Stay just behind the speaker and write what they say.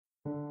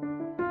Thank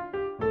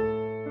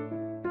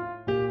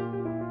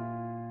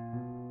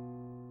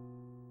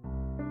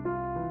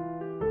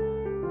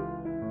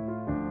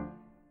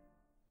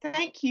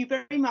you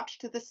very much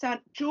to the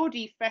St.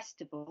 Geordie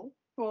Festival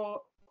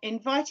for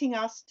inviting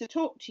us to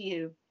talk to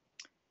you.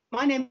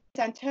 My name is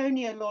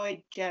Antonia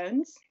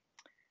Lloyd-Jones,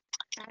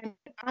 and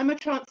I'm a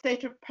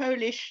translator of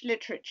Polish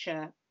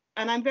literature,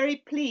 and I'm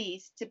very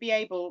pleased to be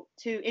able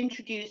to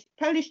introduce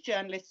Polish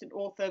journalist and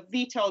author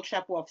Witold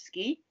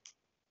Szabłowski.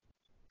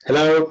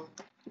 Hello.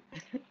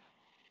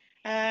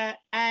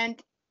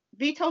 And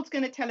Witold's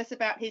going to tell us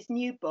about his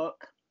new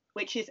book,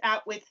 which is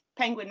out with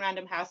Penguin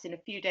Random House in a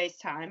few days'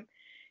 time.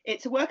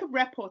 It's a work of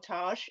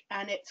reportage,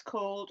 and it's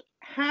called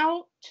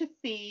How to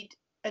Feed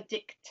a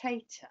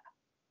Dictator.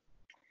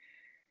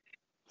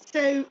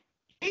 So,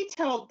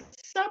 Witold, the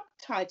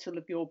subtitle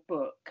of your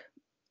book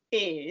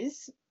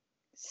is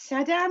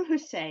Saddam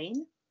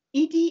Hussein,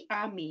 Idi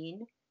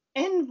Amin,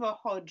 Enver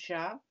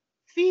Hoxha,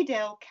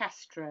 Fidel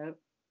Castro,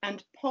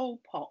 and Pol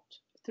Pot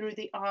through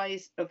the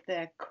eyes of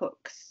their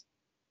cooks,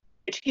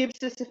 which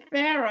gives us a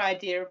fair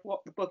idea of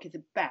what the book is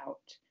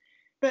about.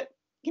 But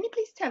can you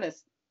please tell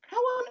us, how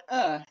on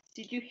earth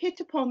did you hit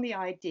upon the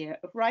idea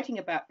of writing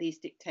about these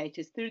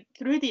dictators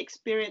through the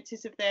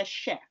experiences of their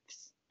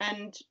chefs,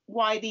 and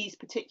why these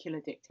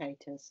particular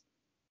dictators?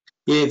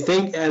 Yeah,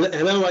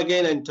 hello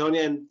again,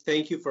 Antonia, and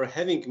thank you for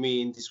having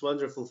me in this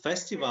wonderful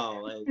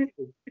festival.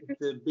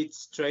 It's a bit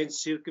strange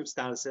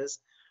circumstances.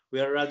 We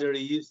are rather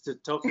used to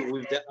talking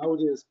with the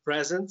audience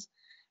present,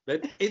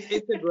 but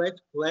it's a great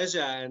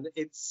pleasure, and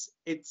it's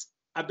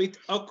a bit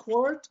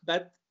awkward,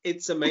 but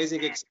it's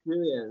amazing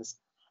experience.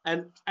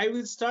 And I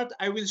will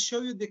show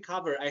you the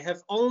cover. I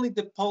have only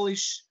the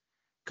Polish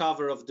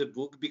cover of the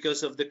book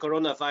because of the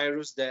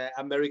coronavirus. The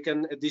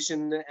American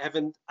edition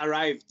haven't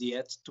arrived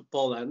yet to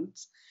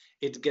Poland.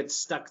 It gets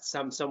stuck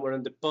somewhere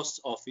in the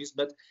post office,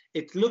 but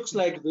it looks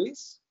like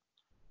this.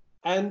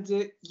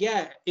 And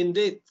yeah,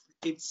 indeed,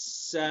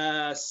 it's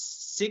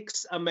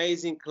 6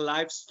 amazing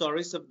life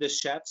stories of the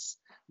chefs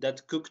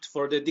that cooked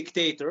for the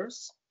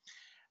dictators.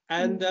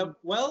 And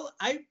well,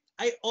 I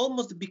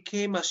almost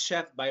became a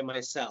chef by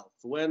myself.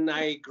 When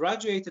I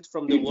graduated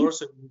from the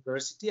Warsaw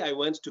University, I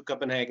went to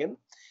Copenhagen,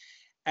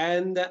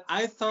 and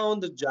I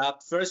found a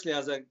job firstly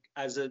as a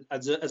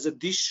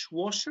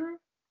dishwasher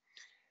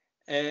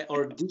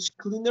or dish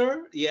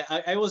cleaner. Yeah,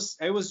 I was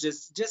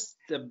just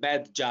a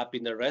bad job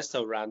in a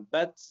restaurant,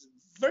 but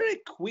very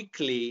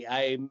quickly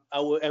I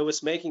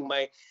was making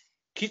my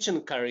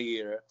kitchen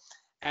career,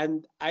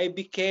 and I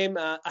became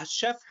a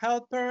chef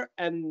helper,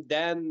 and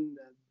then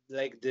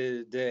like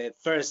the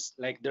first,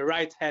 like the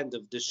right hand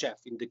of the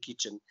chef in the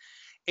kitchen.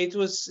 It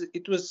was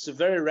a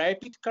very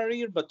rapid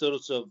career, but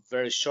also a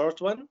very short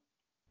one.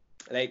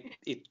 Like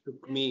it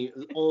took me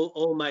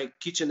all my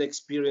kitchen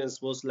experience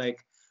was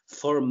like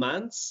 4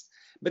 months.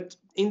 But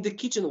in the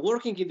kitchen,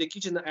 working in the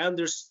kitchen, I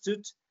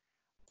understood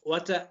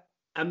what an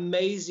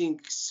amazing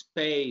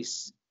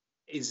space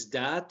is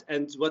that,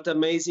 and what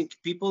amazing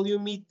people you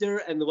meet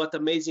there, and what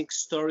amazing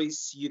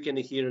stories you can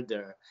hear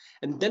there.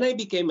 And then I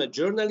became a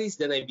journalist,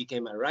 then I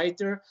became a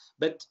writer,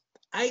 but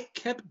I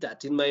kept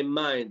that in my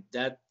mind,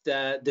 that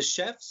the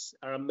chefs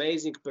are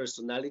amazing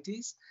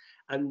personalities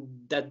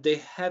and that they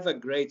have a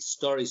great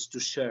stories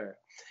to share.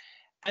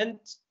 And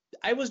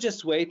I was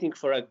just waiting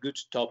for a good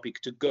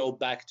topic to go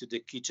back to the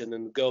kitchen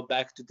and go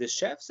back to the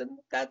chefs, and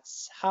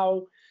that's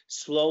how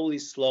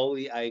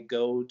slowly I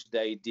go to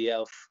the idea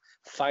of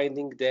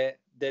finding the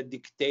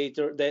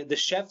dictator, the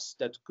chefs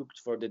that cooked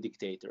for the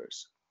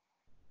dictators.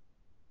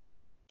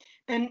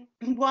 And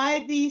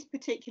why these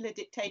particular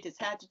dictators?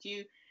 How did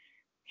you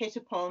hit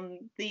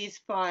upon these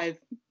 5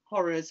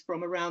 horrors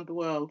from around the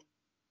world?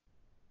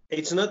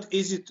 It's not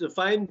easy to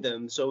find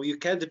them, so you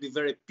can't be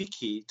very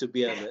picky, to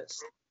be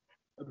honest.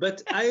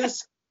 But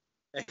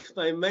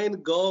my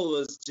main goal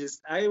was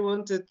just I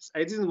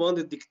didn't want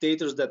the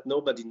dictators that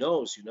nobody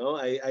knows, you know.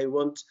 I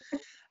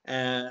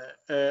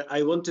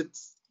wanted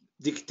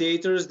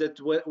dictators that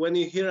when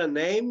you hear a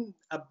name,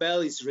 a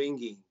bell is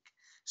ringing.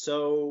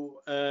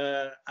 So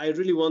I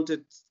really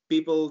wanted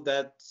dictators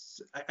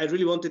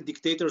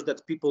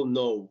that people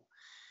know,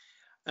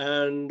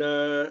 and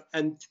I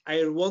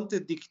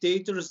wanted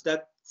dictators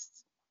that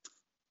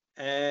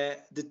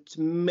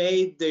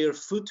made their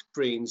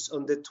footprints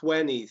on the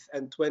 20th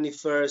and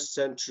 21st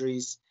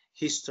century's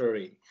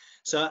history.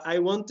 So I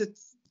wanted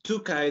 2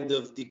 kinds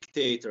of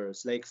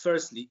dictators, like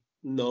firstly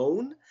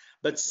known,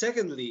 but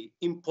secondly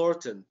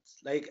important.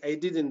 Like I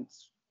didn't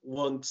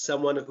want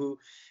someone who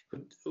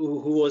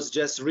was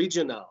just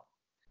regional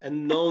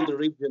and known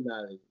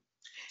regionally.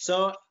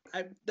 So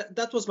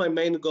that was my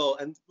main goal.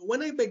 And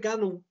when I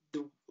began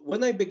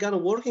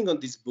working on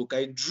this book,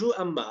 I drew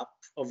a map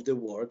of the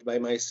world by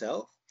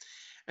myself,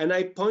 and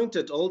I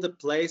pointed all the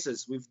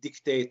places with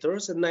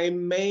dictators, and I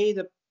made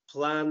a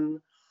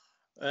plan,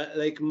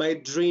 like my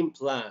dream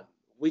plan,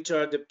 which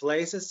are the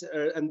places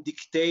and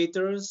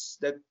dictators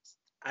that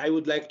I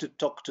would like to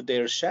talk to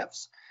their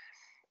chefs.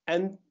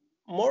 And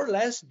more or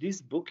less,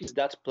 this book is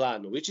that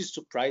plan, which is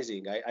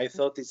surprising. I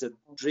thought it's a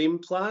dream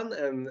plan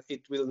and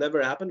it will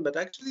never happen, but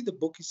actually the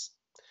book is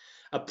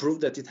a proof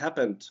that it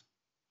happened.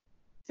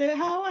 So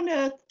how on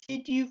earth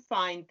did you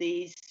find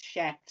these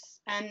chefs,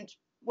 and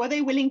were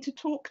they willing to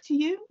talk to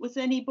you? Was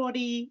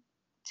anybody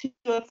too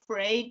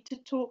afraid to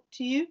talk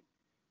to you?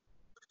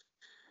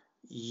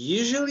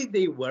 Usually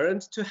they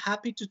weren't too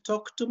happy to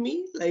talk to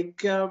me.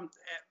 Like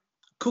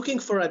cooking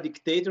for a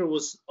dictator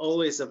was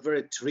always a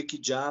very tricky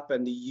job,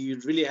 and you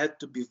really had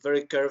to be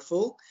very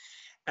careful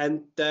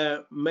and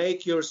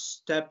make your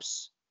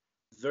steps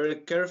very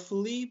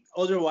carefully.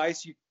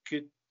 Otherwise, you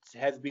could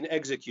have been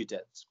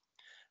executed.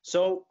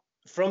 So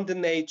from the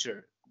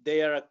nature,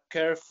 they are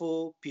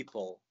careful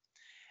people.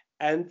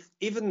 And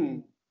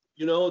even,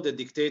 you know, the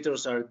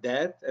dictators are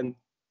dead, and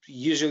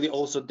usually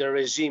also the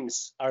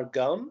regimes are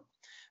gone.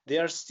 They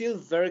are still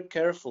very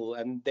careful,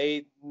 and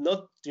they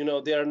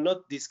are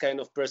not these kind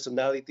of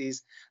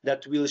personalities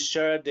that will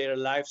share their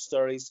life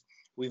stories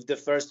with the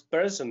first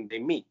person they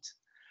meet.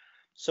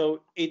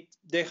 So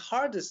the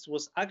hardest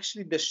was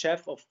actually the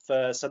chef of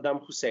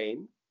Saddam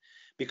Hussein,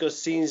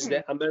 because since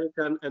the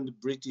American and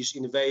British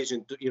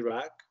invasion to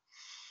Iraq,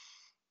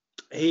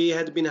 he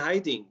had been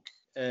hiding,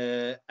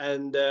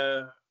 and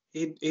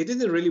he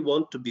didn't really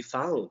want to be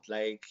found.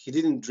 Like, he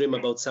didn't dream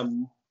about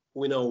some,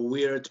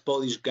 weird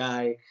Polish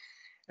guy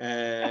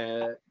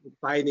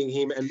finding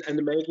him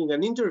and making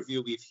an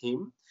interview with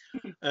him.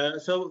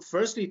 So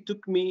firstly, it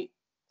took me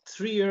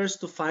 3 years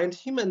to find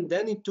him, and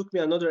then it took me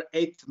another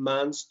 8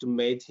 months to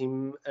make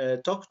him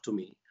talk to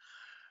me.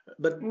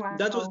 But Wow.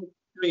 that was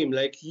extreme.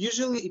 Like,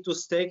 usually it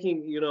was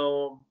taking,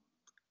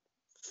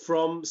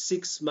 from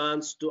 6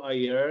 months to a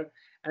year.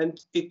 And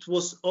it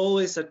was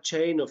always a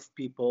chain of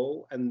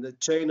people, and the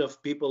chain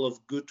of people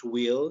of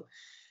goodwill,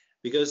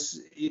 because,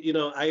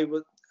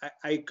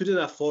 I couldn't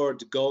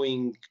afford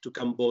going to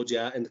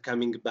Cambodia and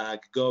coming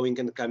back, going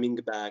and coming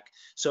back.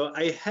 So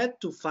I had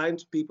to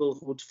find people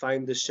who would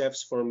find the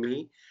chefs for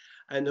me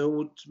and who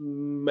would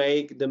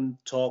make them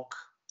talk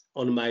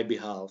on my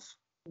behalf.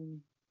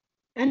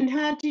 And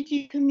how did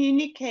you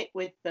communicate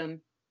with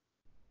them?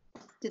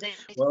 Did they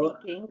speak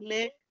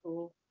English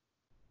or?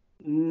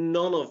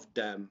 None of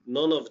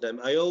them.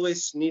 I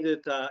always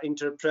needed an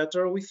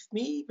interpreter with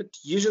me, but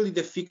usually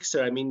the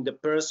fixer, the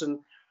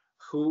person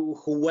who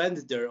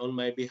went there on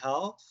my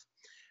behalf,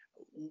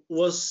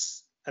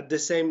 was at the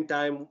same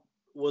time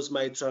was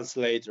my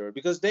translator,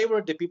 because they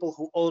were the people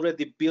who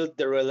already built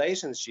the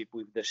relationship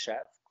with the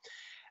chef,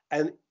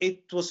 and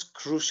it was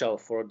crucial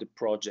for the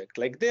project.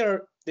 Like,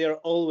 they are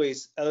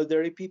always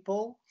elderly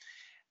people,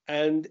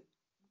 and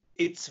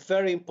it's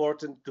very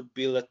important to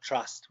build a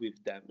trust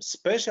with them,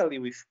 especially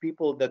with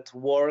people that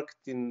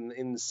worked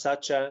in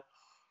such a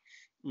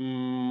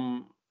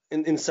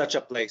in such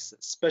a place,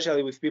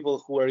 especially with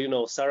people who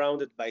are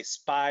surrounded by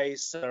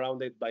spies,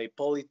 surrounded by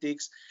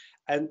politics,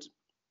 and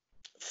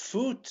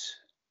food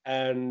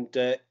and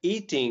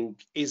eating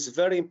is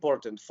very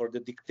important for the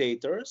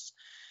dictators,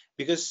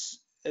 because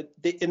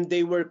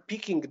they were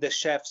picking the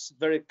chefs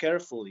very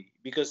carefully,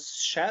 because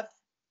chef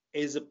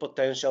is a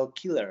potential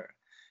killer.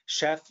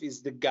 Chef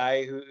is the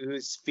guy who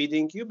is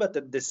feeding you, but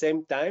at the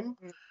same time,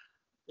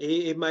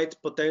 he might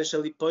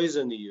potentially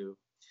poison you.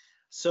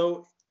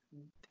 So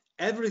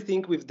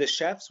everything with the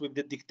chefs, with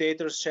the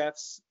dictator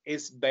chefs,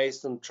 is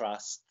based on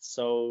trust.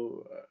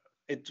 So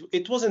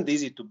it wasn't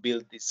easy to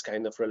build this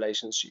kind of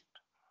relationship.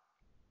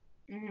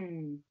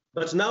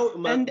 But now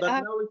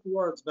it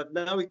works. But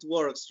now it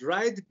works.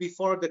 Right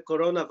before the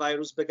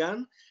coronavirus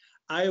began,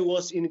 I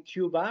was in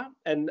Cuba,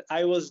 and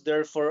I was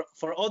there for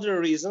other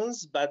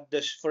reasons. But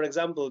for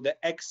example, the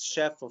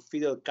ex-chef of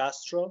Fidel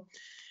Castro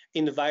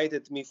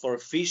invited me for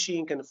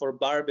fishing and for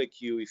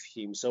barbecue with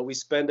him. So we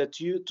spent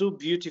 2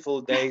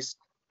 beautiful days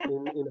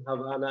in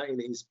Havana, in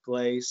his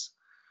place.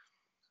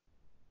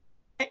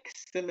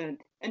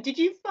 Excellent. And did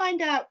you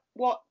find out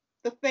what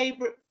the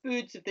favorite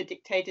foods of the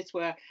dictators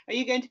were? Are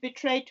you going to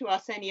betray to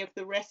us any of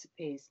the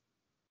recipes?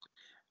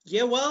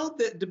 Yeah, well,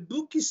 the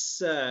book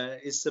is a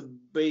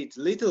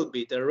little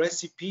bit a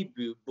recipe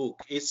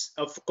book.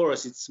 Of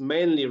course, it's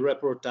mainly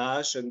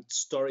reportage and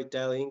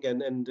storytelling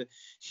and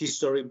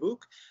history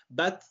book.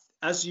 But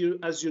as you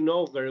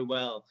know very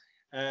well,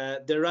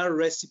 there are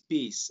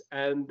recipes,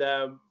 and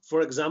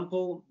for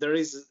example, there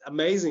is an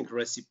amazing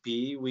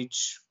recipe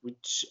which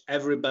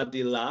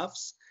everybody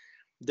loves.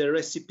 The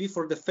recipe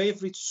for the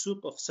favorite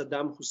soup of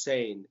Saddam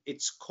Hussein.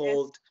 It's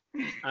called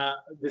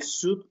the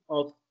soup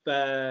of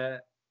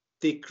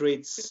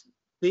Tikrit's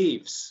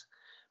thieves,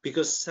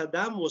 because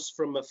Saddam was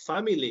from a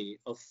family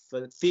of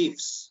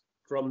thieves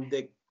from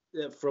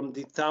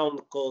the town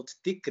called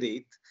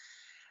Tikrit,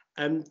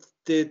 and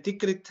the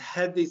Tikrit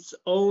had its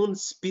own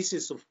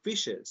species of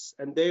fishes,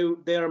 and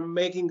they are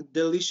making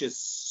delicious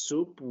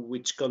soup,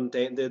 which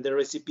the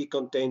recipe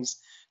contains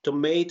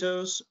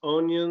tomatoes,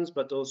 onions,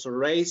 but also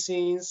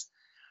raisins,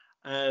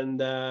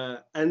 and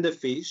the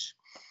fish.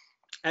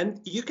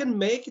 And you can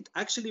make it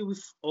actually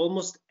with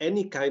almost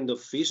any kind of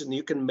fish, and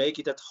you can make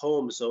it at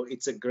home. So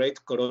it's a great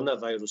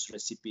coronavirus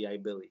recipe, I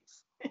believe.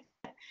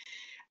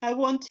 I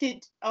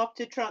wanted,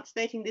 after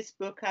translating this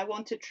book, I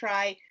want to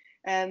try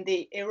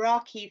the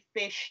Iraqi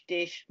fish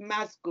dish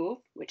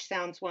mazguf, which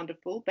sounds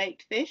wonderful,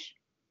 baked fish.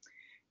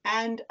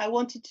 And I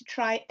wanted to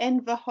try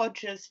Enver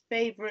Hoxha's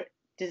favorite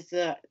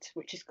dessert,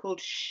 which is called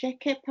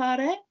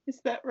shekepare. Is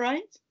that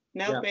right?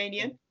 In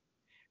Albanian.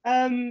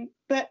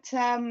 But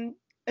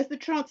as the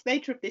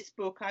translator of this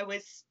book, I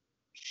was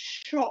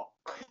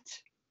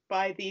shocked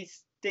by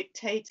these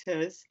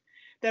dictators.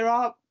 There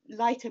are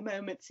lighter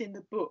moments in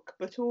the book,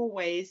 but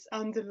always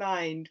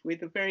underlined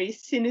with a very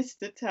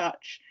sinister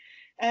touch.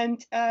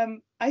 And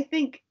I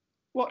think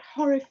what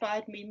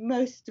horrified me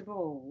most of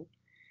all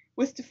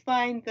was to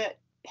find that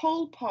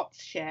Pol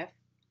Pot's chef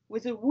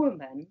was a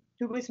woman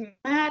who was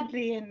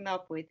madly in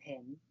love with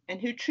him and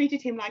who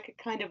treated him like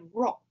a kind of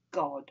rock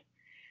god.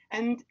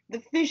 And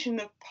the vision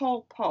of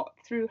Pol Pot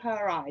through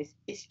her eyes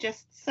is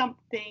just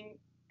something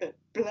that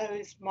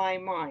blows my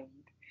mind.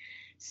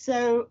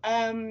 So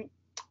I'd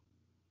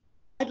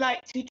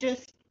like to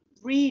just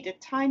read a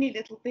tiny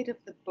little bit of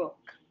the book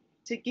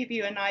to give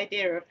you an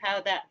idea of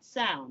how that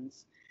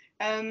sounds.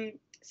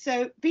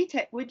 So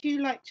Witek, would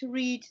you like to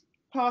read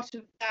part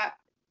of that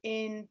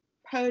in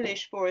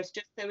Polish for us,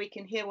 just so we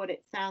can hear what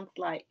it sounds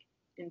like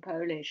in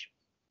Polish?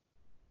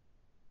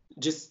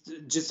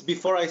 Just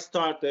before I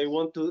start, I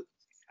want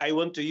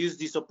to use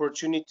this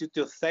opportunity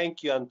to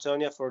thank you,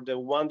 Antonia, for the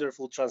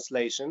wonderful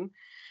translation.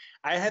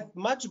 I had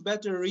much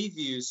better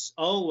reviews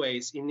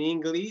always in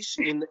English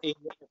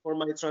for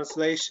my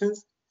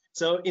translations.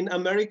 So in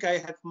America, I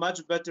had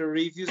much better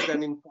reviews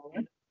than in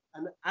Poland.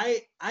 And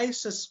I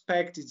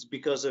suspect it's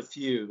because of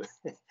you.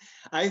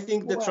 I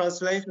think the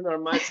translations are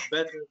much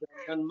better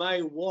than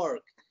my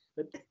work.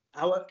 But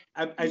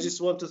I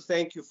just want to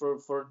thank you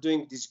for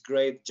doing this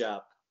great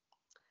job.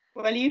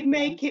 Well, you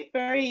make it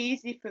very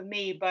easy for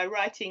me by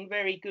writing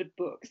very good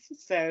books.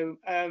 So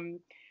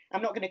I'm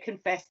not going to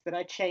confess that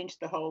I changed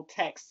the whole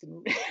text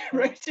and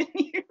wrote a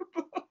new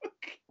book.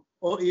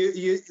 Oh,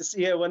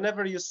 yeah.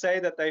 Whenever you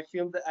say that, I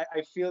feel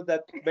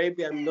that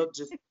maybe I'm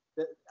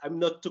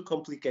not too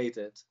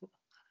complicated.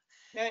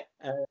 No,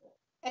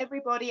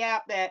 everybody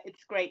out there,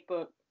 it's a great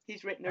book.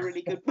 He's written a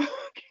really good book.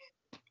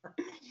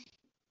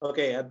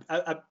 Okay,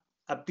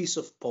 a piece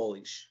of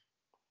Polish.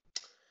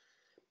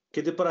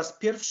 Kiedy po raz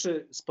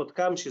pierwszy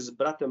spotkałam się z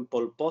bratem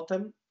Pol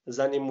Potem,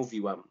 za nie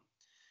mówiłam.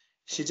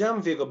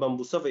 Siedziałam w jego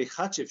bambusowej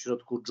chacie w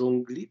środku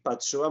dżungli,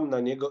 patrzyłam na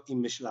niego i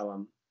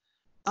myślałam: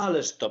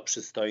 ależ to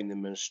przystojny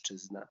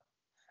mężczyzna,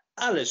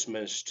 ależ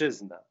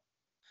mężczyzna.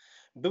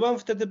 Byłam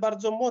wtedy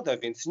bardzo młoda,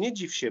 więc nie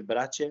dziw się,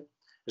 bracie,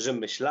 że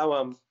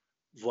myślałam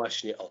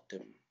właśnie o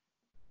tym.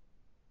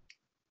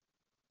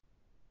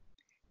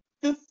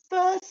 The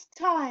first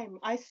time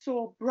I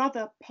saw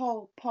brother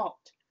Pol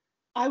Pot,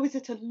 I was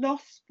at a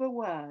loss for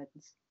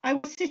words. I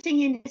was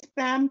sitting in his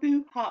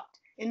bamboo hut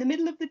in the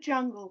middle of the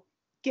jungle,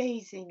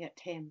 gazing at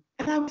him.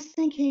 And I was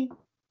thinking,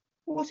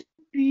 what a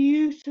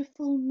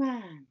beautiful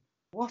man.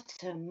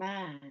 What a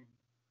man.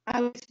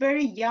 I was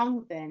very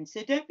young then,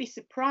 so don't be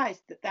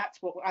surprised that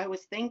that's what I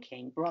was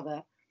thinking,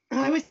 brother.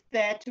 I was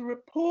there to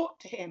report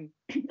to him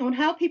on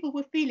how people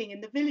were feeling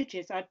in the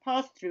villages I'd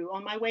passed through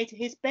on my way to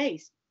his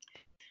base.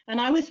 And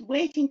I was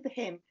waiting for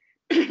him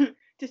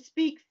to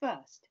speak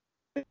first,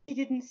 but he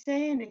didn't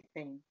say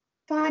anything.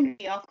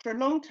 Finally, after a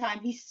long time,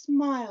 he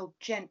smiled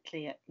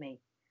gently at me.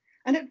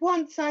 And at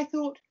once I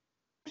thought,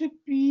 what a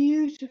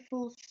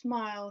beautiful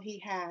smile he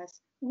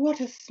has.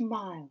 What a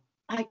smile.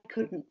 I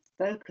couldn't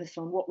focus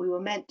on what we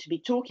were meant to be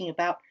talking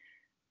about.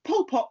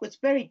 Pol Pot was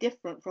very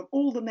different from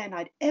all the men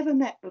I'd ever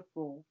met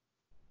before.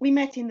 We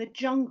met in the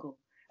jungle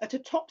at a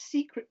top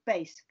secret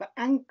base for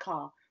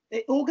Ankar,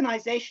 the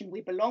organization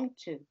we belonged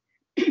to.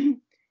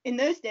 In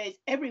those days,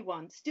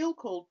 everyone still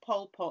called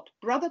Pol Pot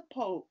Brother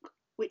Polk,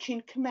 which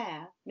in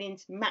Khmer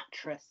means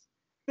mattress.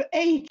 For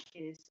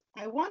ages,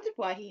 I wondered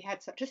why he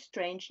had such a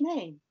strange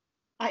name.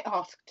 I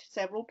asked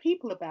several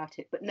people about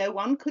it, but no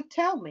one could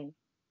tell me.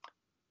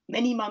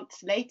 Many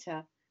months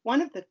later,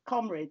 one of the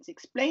comrades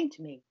explained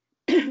to me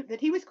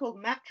that he was called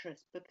Mattress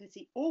because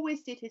he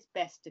always did his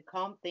best to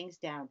calm things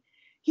down.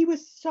 He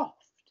was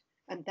soft,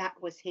 and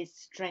that was his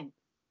strength.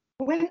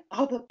 When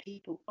other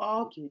people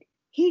argued,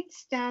 he'd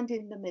stand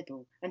in the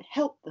middle and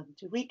help them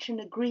to reach an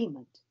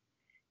agreement.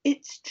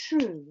 It's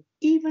true,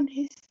 even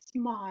his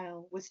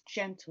smile was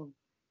gentle.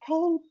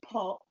 Pol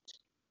Pot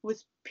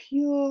was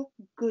pure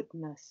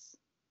goodness.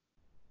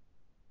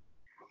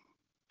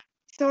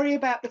 Sorry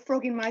about the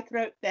frog in my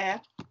throat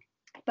there,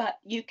 but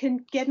you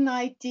can get an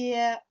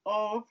idea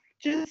of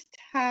just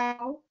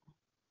how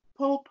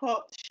Pol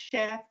Pot's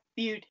chef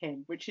viewed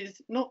him, which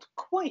is not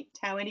quite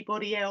how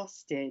anybody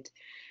else did.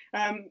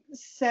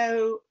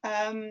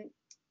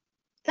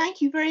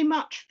 Thank you very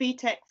much,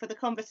 Witek, for the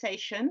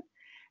conversation.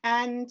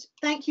 And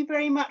thank you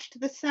very much to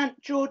the St.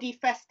 Geordie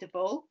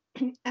Festival.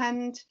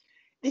 And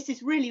this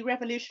is really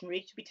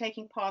revolutionary to be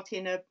taking part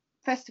in a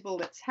festival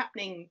that's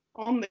happening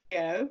on the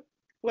go.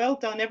 Well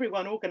done,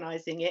 everyone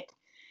organising it.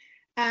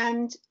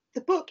 And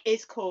the book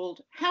is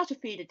called How to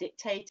Feed a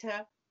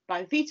Dictator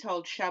by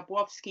Witold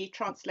Szabłowski,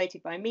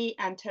 translated by me,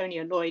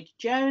 Antonia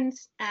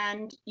Lloyd-Jones,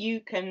 and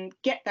you can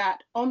get that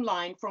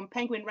online from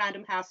Penguin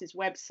Random House's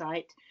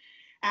website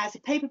as a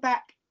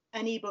paperback,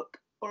 an ebook,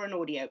 or an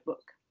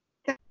audiobook.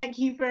 Thank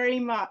you very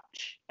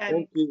much, and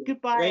Thank you.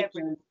 goodbye, Thank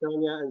everyone. you,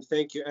 Antonia, and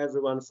thank you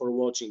everyone for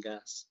watching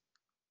us.